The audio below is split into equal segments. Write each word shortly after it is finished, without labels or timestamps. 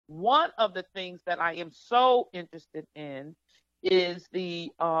one of the things that I am so interested in is the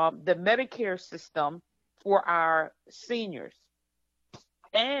Medicare system for our seniors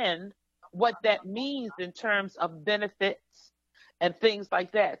and what that means in terms of benefits and things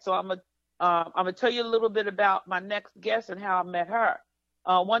like that. So I'm gonna tell you a little bit about my next guest and how I met her.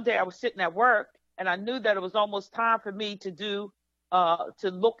 One day I was sitting at work and I knew that it was almost time for me to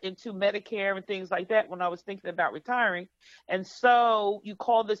look into Medicare and things like that when I was thinking about retiring. And so you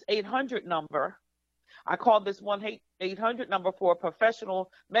call this 800 number. I called this 1-800 number for a professional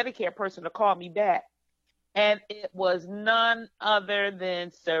Medicare person to call me back. And it was none other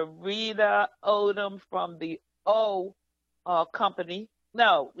than Sarita Odom from the O company.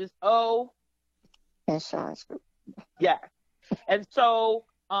 No, it's O Insurance Group. Yeah. And so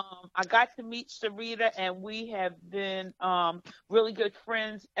I got to meet Sarita, and we have been really good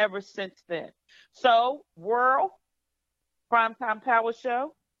friends ever since then. So, World Primetime Power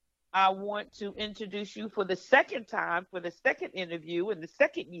Show, I want to introduce you for the second time, for the second interview in the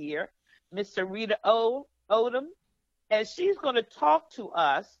second year, Miss Sarita Odom, and she's going to talk to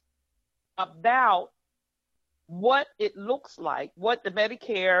us about what it looks like, what the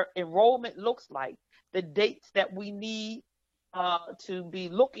Medicare enrollment looks like, the dates that we need to be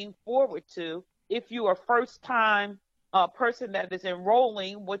looking forward to if you are first time person that is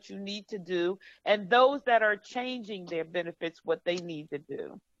enrolling, what you need to do, and those that are changing their benefits, what they need to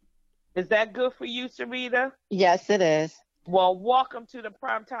do. Is that good for you, Sarita? Yes, it is. Well, welcome to the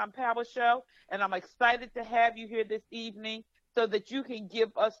Primetime Power Show, and I'm excited to have you here this evening so that you can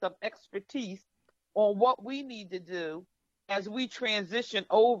give us some expertise on what we need to do as we transition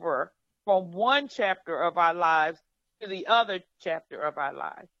over from one chapter of our lives to the other chapter of our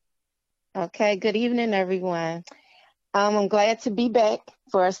lives. Okay, good evening, everyone. I'm glad to be back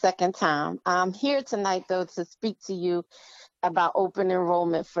for a second time. I'm here tonight, though, to speak to you about open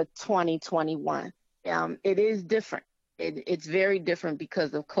enrollment for 2021. It is different. It's very different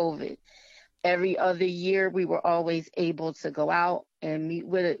because of COVID. Every other year, we were always able to go out and meet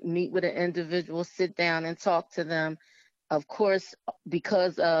with an individual, sit down and talk to them. Of course,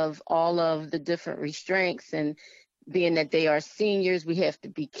 because of all of the different restraints and being that they are seniors, we have to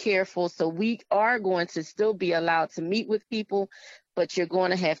be careful. So we are going to still be allowed to meet with people, but you're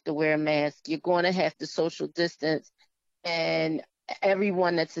going to have to wear a mask. You're going to have to social distance. And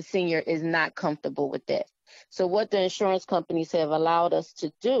everyone that's a senior is not comfortable with that. So what the insurance companies have allowed us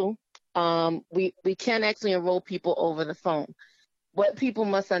to do, we can actually enroll people over the phone. What people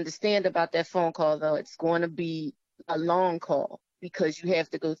must understand about that phone call, though, it's going to be a long call because you have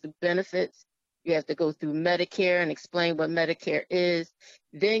to go through benefits. You have to go through Medicare and explain what Medicare is.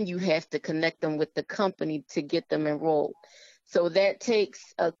 Then you have to connect them with the company to get them enrolled. So that takes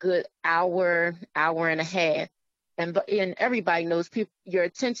a good hour, hour and a half. And everybody knows your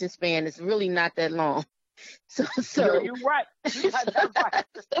attention span is really not that long. So you're right. You're right.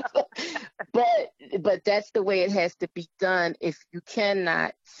 but that's the way it has to be done. If you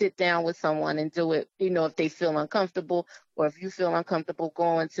cannot sit down with someone and do it, if they feel uncomfortable, or if you feel uncomfortable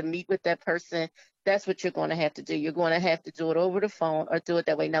going to meet with that person, that's what you're going to have to do. You're going to have to do it over the phone or do it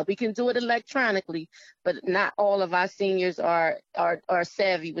that way. Now we can do it electronically, but not all of our seniors are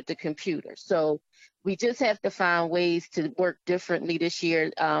savvy with the computer. So we just have to find ways to work differently this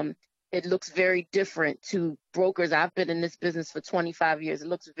year. It looks very different to brokers. I've been in this business for 25 years. It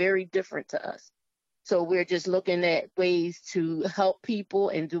looks very different to us. So we're just looking at ways to help people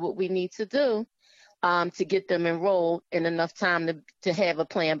and do what we need to do to get them enrolled in enough time to have a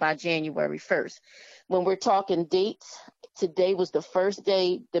plan by January 1st. When we're talking dates, today was the first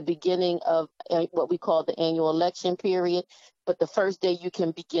day, the beginning of what we call the annual election period. But the first day you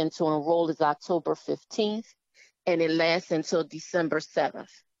can begin to enroll is October 15th, and it lasts until December 7th.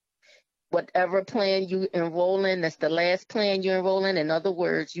 Whatever plan you enroll in, that's the last plan you enroll in. In other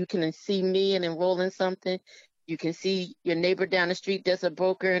words, you can see me and enroll in something. You can see your neighbor down the street that's a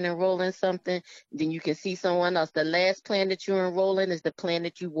broker and enroll in something. Then you can see someone else. The last plan that you enroll in is the plan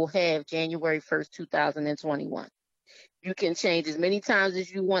that you will have January 1st, 2021. You can change as many times as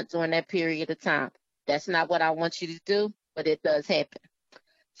you want during that period of time. That's not what I want you to do, but it does happen.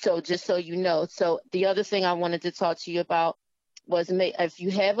 So just so you know. So the other thing I wanted to talk to you about was if you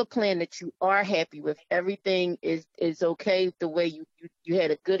have a plan that you are happy with, everything is okay the way you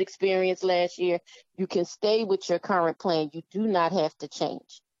had a good experience last year, you can stay with your current plan. You do not have to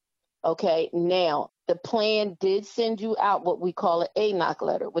change. Okay, now the plan did send you out what we call an ANOC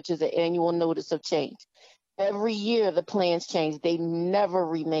letter, which is an annual notice of change. Every year the plans change. They never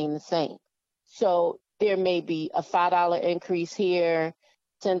remain the same. So there may be a $5 increase here,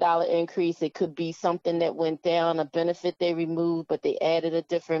 $10 increase. It could be something that went down, a benefit they removed, but they added a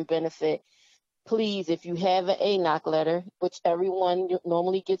different benefit. Please, if you have an ANOC letter, which everyone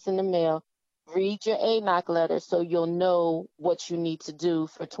normally gets in the mail, read your ANOC letter so you'll know what you need to do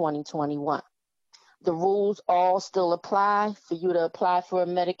for 2021. The rules all still apply. For you to apply for a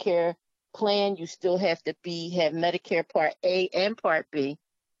Medicare plan, you still have to have Medicare Part A and Part B.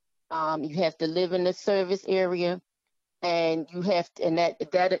 You have to live in the service area, and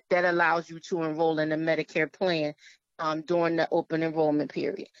that allows you to enroll in a Medicare plan during the open enrollment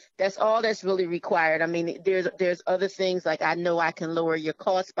period. That's all that's really required. I mean, there's other things, like I know I can lower your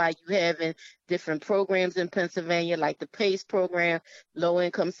costs by you having different programs in Pennsylvania, like the PACE program. Low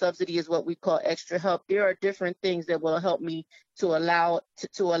income subsidy is what we call extra help. There are different things that will help me to allow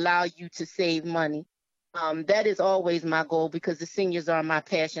you to save money. That is always my goal, because the seniors are my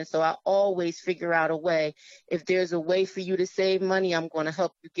passion. So I always figure out a way. If there's a way for you to save money, I'm going to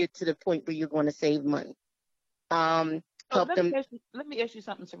help you get to the point where you're going to save money. So let me ask you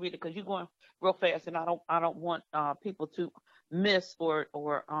something, Sarita, because you're going real fast, and I don't want people to miss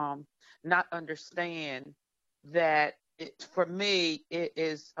or not understand that for me it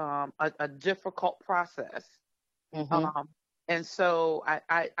is a difficult process. Mm-hmm. And so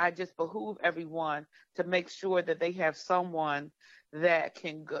I just behoove everyone to make sure that they have someone that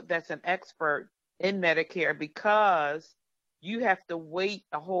can go, that's an expert in Medicare, because you have to wait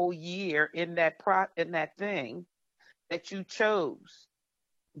a whole year in that thing that you chose.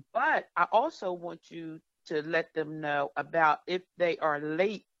 But I also want you to let them know about if they are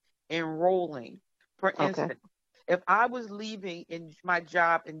late enrolling. For instance, if I was leaving in my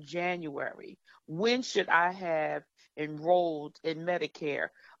job in January, when should I have enrolled in Medicare?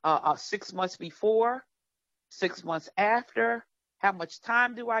 6 months before, 6 months after? How much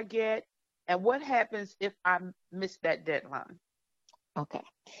time do I get? And what happens if I miss that deadline? Okay.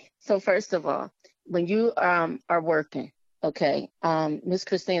 So first of all, when you are working, okay, Miss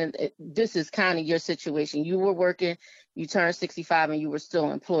Christina, this is kind of your situation. You were working, you turned 65, and you were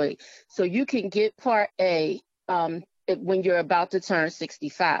still employed. So you can get Part A when you're about to turn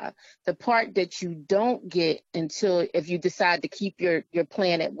 65. The part that you don't get until, if you decide to keep your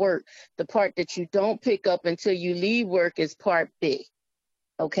plan at work, the part that you don't pick up until you leave work is Part B.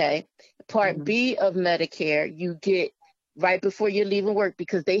 Okay. Part B of Medicare, you get right before you're leaving work,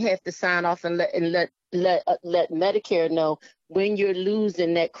 because they have to sign off and let Medicare know when you're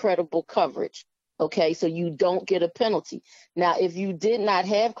losing that credible coverage. Okay, so you don't get a penalty. Now, if you did not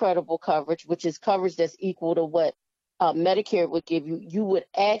have credible coverage, which is coverage that's equal to what Medicare would give you, you would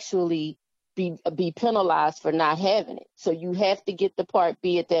actually be penalized for not having it. So you have to get the Part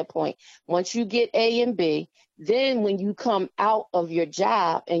B at that point. Once you get A and B, then when you come out of your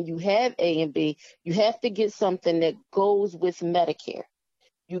job and you have A and B, you have to get something that goes with Medicare.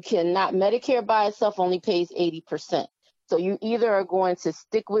 You cannot, Medicare by itself only pays 80%. So you either are going to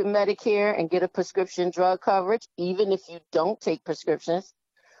stick with Medicare and get a prescription drug coverage, even if you don't take prescriptions,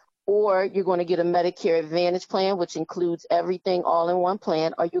 or you're going to get a Medicare Advantage plan, which includes everything all in one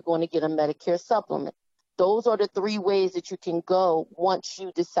plan, or you're going to get a Medicare supplement. Those are the three ways that you can go once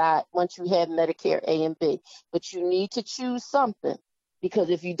you have Medicare A and B. But you need to choose something, because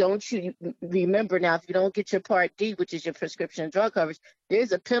if you don't choose, remember now, if you don't get your Part D, which is your prescription drug coverage,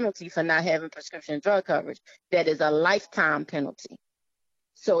 there's a penalty for not having prescription drug coverage. That is a lifetime penalty.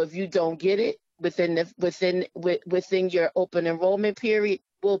 So if you don't get it within your open enrollment period,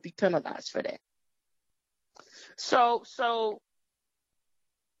 will be penalized for that. So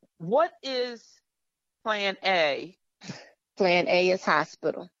what is Plan A? Plan A is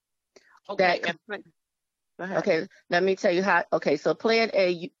hospital. Okay. Okay, let me tell you how. Okay, so Plan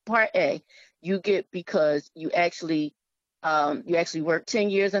A, Part A, you get because you actually work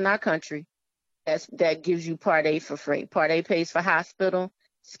 10 years in our country. That gives you Part A for free. Part A pays for hospital,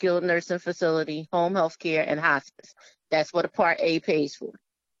 skilled nursing facility, home health care, and hospice. That's what a Part A pays for.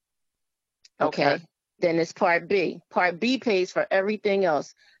 Okay. Then it's Part B. Part B pays for everything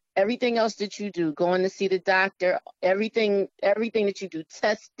else. Everything else that you do, going to see the doctor, everything that you do,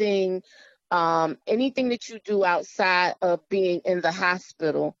 testing, anything that you do outside of being in the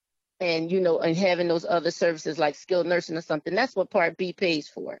hospital and having those other services like skilled nursing or something, that's what Part B pays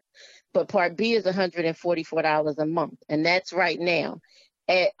for. But Part B is $144 a month, and that's right now.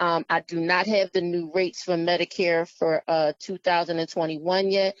 I do not have the new rates for Medicare for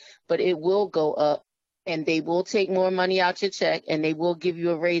 2021 yet, but it will go up, and they will take more money out your check, and they will give you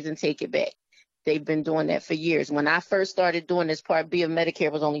a raise and take it back. They've been doing that for years. When I first started doing this, Part B of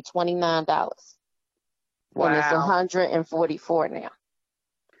Medicare was only $29. Wow. And it's $144 now.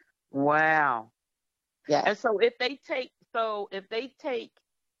 Wow. Yeah. And so if they take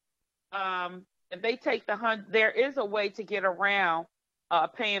if they take there is a way to get around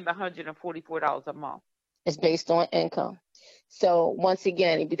paying the $144 a month. It's based on income. So once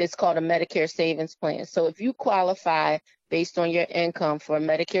again, it's called a Medicare savings plan. So if you qualify based on your income for a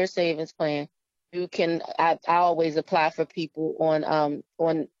Medicare savings plan, you can. I always apply for people on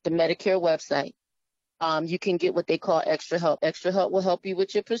the Medicare website. You can get what they call extra help. Extra help will help you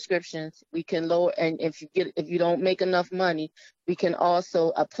with your prescriptions. We can lower, and if you don't make enough money, we can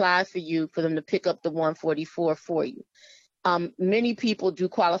also apply for them to pick up the 144 for you. Many people do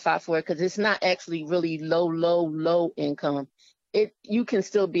qualify for it because it's not actually really low income. You can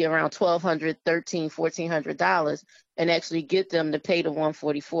still be around $1,200, $1,300, $1,400 and actually get them to pay the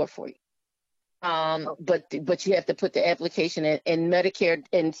 144 for you. But you have to put the application in, and Medicare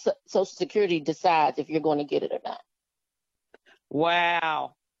and Social Security decides if you're going to get it or not.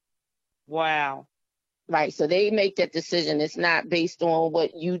 Wow. Right. So they make that decision. It's not based on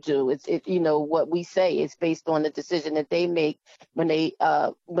what you do. It's what we say. It's based on the decision that they make when they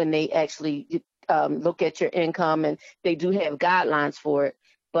actually look at your income, and they do have guidelines for it.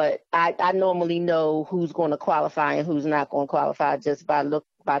 But I normally know who's going to qualify and who's not going to qualify just by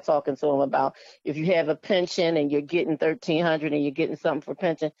talking to them about if you have a pension and you're getting $1,300 and you're getting something for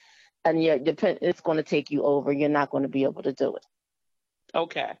pension, and it's going to take you over. You're not going to be able to do it.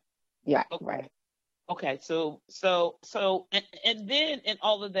 Okay. Yeah. Okay. Right. Okay. So, and then in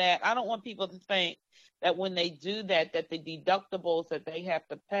all of that, I don't want people to think that when they do that the deductibles that they have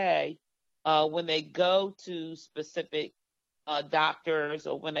to pay when they go to specific doctors,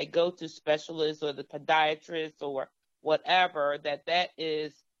 or when they go to specialists or the podiatrist or whatever, that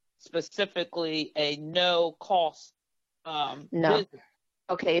is specifically a no cost No. visit.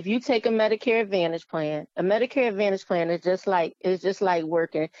 Okay, if you take a Medicare Advantage plan is just like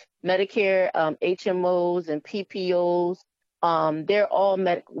working. Medicare HMOs and PPOs, they're all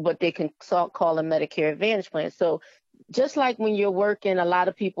what they can call a Medicare Advantage plan. So just like when you're working, a lot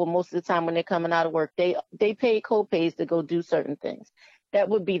of people, most of the time when they're coming out of work, they pay co-pays to go do certain things. That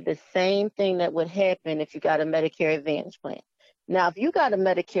would be the same thing that would happen if you got a Medicare Advantage plan. Now, if you got a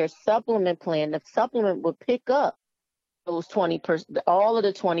Medicare supplement plan, the supplement would pick up those 20%, all of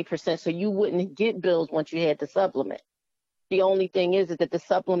the 20%, so you wouldn't get bills once you had the supplement. The only thing is that the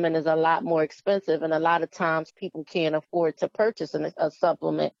supplement is a lot more expensive, and a lot of times people can't afford to purchase a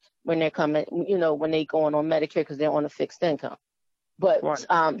supplement when they're coming, when they going on Medicare because they're on a fixed income. But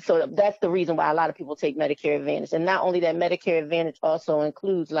right. So that's the reason why a lot of people take Medicare Advantage. And not only that, Medicare Advantage also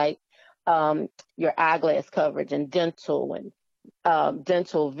includes like your eyeglass coverage and dental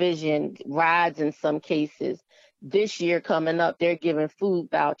vision, rides in some cases. This year coming up, they're giving food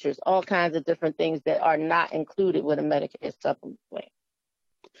vouchers, all kinds of different things that are not included with a Medicare supplement plan.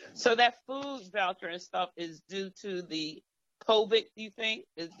 So that food voucher and stuff is due to the COVID, do you think?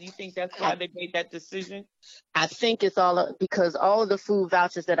 Do you think that's why they made that decision? I think it's because all of the food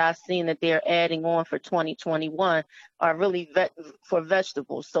vouchers that I've seen that they're adding on for 2021 are really for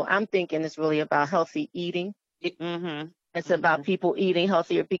vegetables. So I'm thinking it's really about healthy eating. Mm-hmm. It's about people eating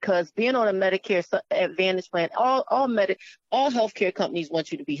healthier, because being on a Medicare Advantage plan, all healthcare companies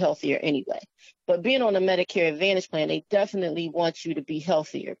want you to be healthier anyway. But being on a Medicare Advantage plan, they definitely want you to be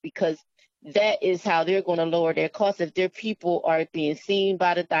healthier, because that is how they're going to lower their costs. If their people are being seen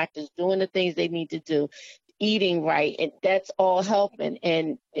by the doctors, doing the things they need to do, eating right, and that's all helping.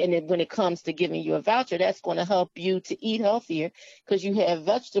 And when it comes to giving you a voucher, that's going to help you to eat healthier, because you have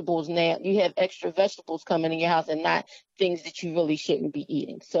vegetables now. You have extra vegetables coming in your house and not things that you really shouldn't be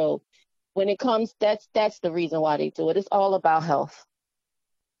eating. So when it comes, that's the reason why they do it. It's all about health.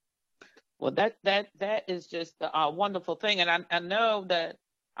 Well, that is just a wonderful thing, and I know that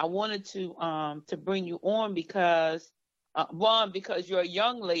I wanted to bring you on because because you're a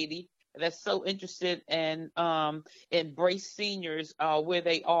young lady that's so interested in embrace seniors where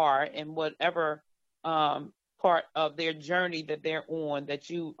they are, and whatever part of their journey that they're on, that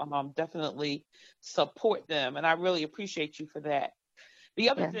you definitely support them, and I really appreciate you for that. The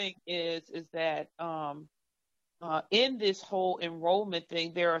other thing is that in this whole enrollment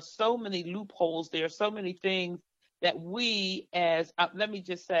thing, there are so many loopholes. There are so many things that we as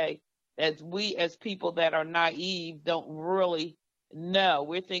people that are naive don't really know.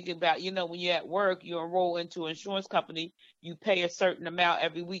 We're thinking about, when you're at work, you enroll into an insurance company, you pay a certain amount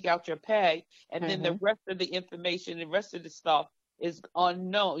every week out your pay, and then the rest of the information, the rest of the stuff is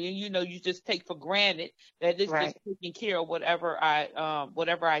unknown. You just take for granted that it's just taking care of whatever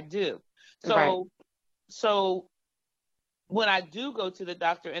I do. So when I do go to the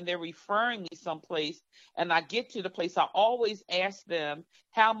doctor and they're referring me someplace and I get to the place, I always ask them,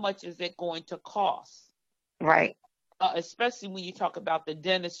 how much is it going to cost? Right. especially when you talk about the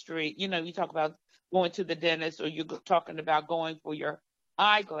dentistry. You know, you talk about going to the dentist, or you're talking about going for your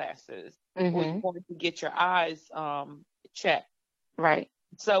eyeglasses, or you're Mhm. going to get your eyes checked. Right.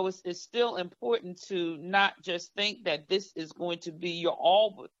 So it's still important to not just think that this is going to be your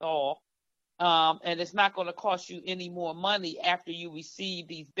all with all, and it's not going to cost you any more money after you receive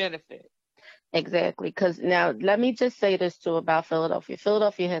these benefits. Exactly. Because now let me just say this too about Philadelphia.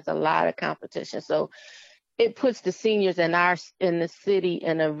 Philadelphia has a lot of competition, so it puts the seniors in the city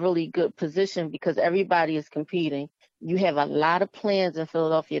in a really good position because everybody is competing. You have a lot of plans in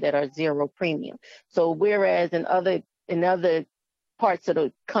Philadelphia that are zero premium. So whereas in other parts of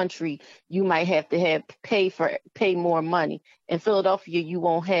the country you might have to pay more money. In Philadelphia, you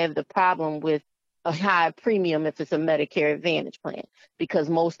won't have the problem with a high premium if it's a Medicare Advantage plan because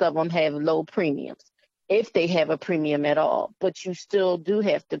most of them have low premiums if they have a premium at all. But you still do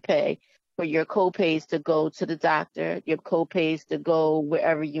have to pay for your copays to go to the doctor, your copays to go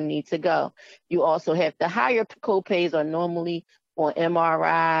wherever you need to go. You also have the higher copays are normally on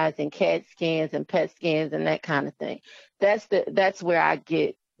MRIs and CAT scans and PET scans and that kind of thing. That's where I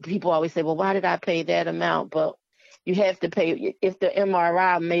get people always say, well, why did I pay that amount? But you have to pay if the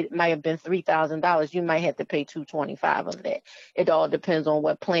MRI might have been $3,000, you might have to pay $225 of that. It all depends on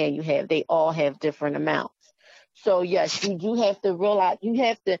what plan you have. They all have different amounts. So yes, you do have to realize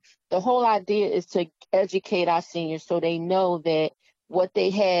the whole idea is to educate our seniors so they know that what they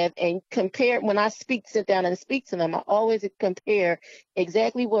have and compare. When I sit down and speak to them, I always compare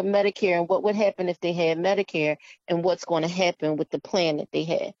exactly what Medicare and what would happen if they had Medicare and what's going to happen with the plan that they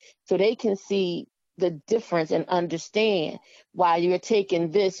had. So they can see the difference and understand why you're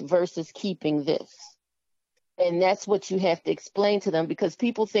taking this versus keeping this. And that's what you have to explain to them because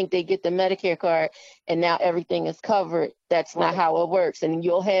people think they get the Medicare card and now everything is covered. That's not Right. how it works. And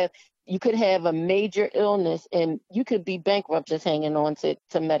you could have a major illness and you could be bankrupt just hanging on to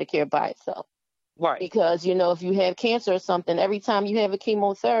Medicare by itself. Right. Because, if you have cancer or something, every time you have a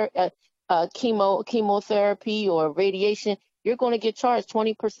chemotherapy or radiation, you're going to get charged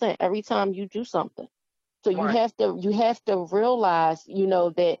 20% every time you do something. So Right. you have to realize,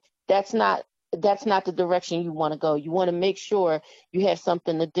 that that's not that's not the direction you want to go. You want to make sure you have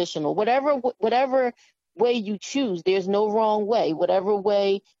something additional. Whatever way you choose, there's no wrong way. Whatever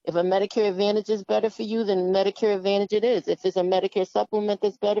way, if a Medicare Advantage is better for you, then Medicare Advantage it is. If it's a Medicare supplement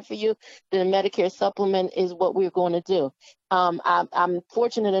that's better for you, then a Medicare supplement is what we're going to do. I'm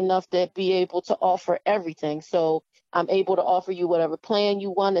fortunate enough to be able to offer everything. So I'm able to offer you whatever plan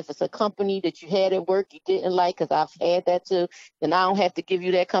you want. If it's a company that you had at work you didn't like, because I've had that too, then I don't have to give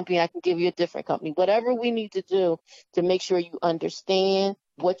you that company. I can give you a different company. Whatever we need to do to make sure you understand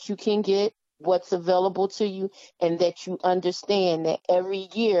what you can get, what's available to you, and that you understand that every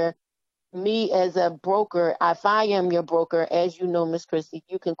year, me as a broker, if I am your broker, as you know, Miss Christy,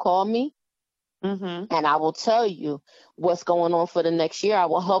 you can call me Mm-hmm. and I will tell you what's going on for the next year. I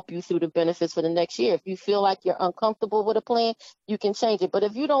will help you through the benefits for the next year. If you feel like you're uncomfortable with a plan, you can change it. But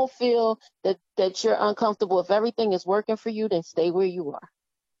if you don't feel that you're uncomfortable, if everything is working for you, then stay where you are.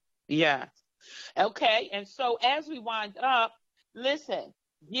 Yeah. Okay. And so as we wind up, listen,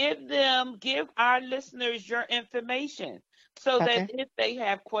 give our listeners your information so that Okay. if they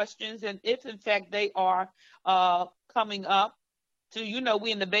have questions and if in fact they are coming up to,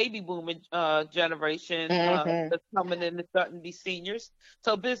 we in the baby boomer generation Hmm. that's coming in and starting to be seniors.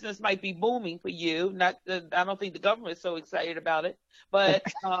 So business might be booming for you. Not, I don't think the government is so excited about it, but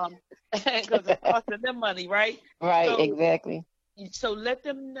because it's costing them money, right? Right, So exactly. let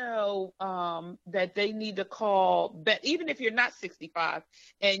them know that they need to call. But even if you're not 65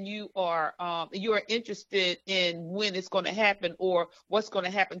 and you are interested in when it's going to happen or what's going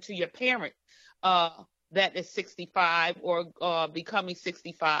to happen to your parent uh, that is 65 or becoming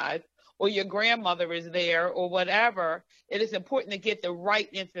 65, or your grandmother is there or whatever, it is important to get the right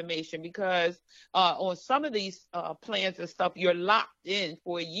information because on some of these plans and stuff, you're locked in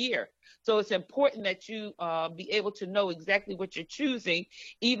for a year. So it's important that you be able to know exactly what you're choosing,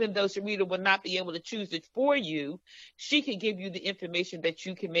 even though Sharita will not be able to choose it for you. She can give you the information that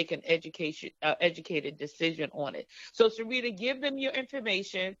you can make an educated decision on it. So Sharita, give them your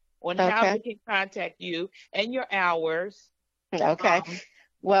information on how they Okay. can contact you and your hours. Okay. Um,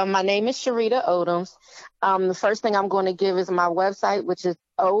 Well, my name is Sharita Odoms. The first thing I'm going to give is my website, which is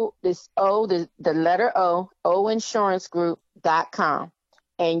the letter oinsuranceGroup.com.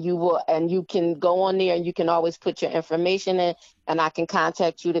 And you can go on there and you can always put your information in and I can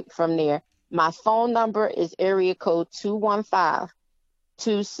contact you from there. My phone number is area code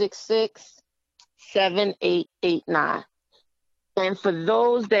 215-266-7889. And for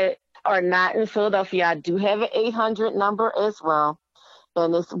those that are not in Philadelphia, I do have an 800 number as well,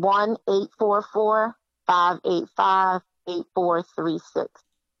 and it's 1-844-585-8436.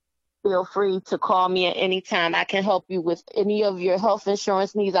 Feel free to call me at any time. I can help you with any of your health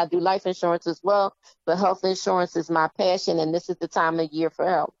insurance needs. I do life insurance as well, but health insurance is my passion, and this is the time of year for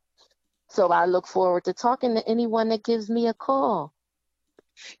help. So I look forward to talking to anyone that gives me a call.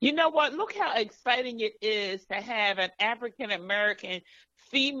 You know what? Look how exciting it is to have an African American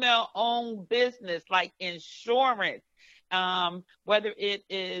female owned business like insurance. Whether it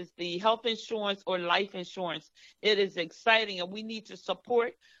is the health insurance or life insurance, it is exciting, and we need to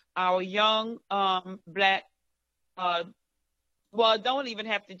support our young black uh, well, it don't even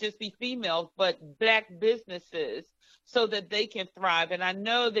have to just be females, but black businesses so that they can thrive. And I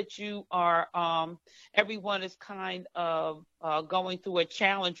know that you are, everyone is kind of going through a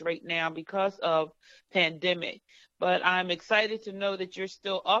challenge right now because of pandemic. But I'm excited to know that you're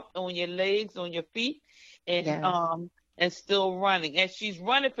still up on your legs, on your feet, and Yes. and still running. And she's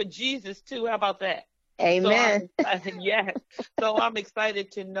running for Jesus too. How about that? Amen. So I'm excited, yes. So I'm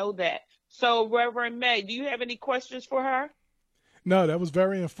excited to know that. So Reverend May, do you have any questions for her? No, that was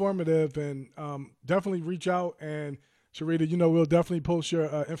very informative, and definitely reach out. And Sharita, you know, we'll definitely post your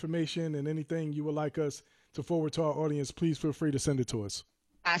information and anything you would like us to forward to our audience. Please feel free to send it to us.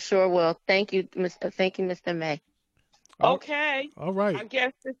 I sure will. Thank you, Mr. May. Okay. All right. I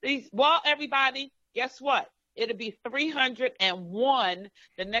guess well, everybody, guess what? It'll be 301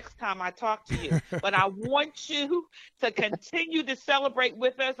 the next time I talk to you. But I want you to continue to celebrate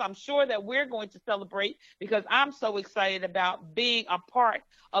with us. I'm sure that we're going to celebrate because I'm so excited about being a part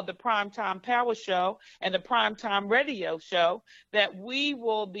of the Primetime Power Show and the Primetime Radio Show that we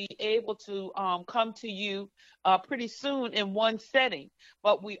will be able to come to you pretty soon in one setting.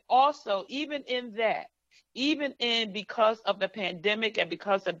 But we also, even because of the pandemic and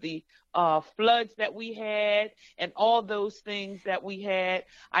because of the floods that we had and all those things that we had,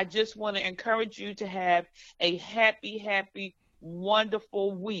 I just want to encourage you to have a happy,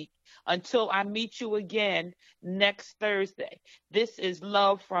 wonderful week until I meet you again next Thursday. This is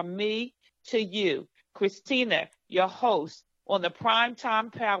love from me to you. Christina, your host on the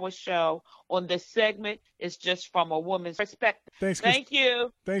Primetime Power Show on this segment is just from a woman's perspective. Thank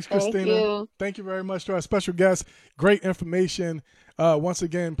you. Thanks, Christina. Thank you very much to our special guest. Great information. Once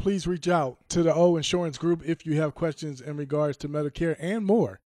again, please reach out to the O Insurance Group if you have questions in regards to Medicare and more.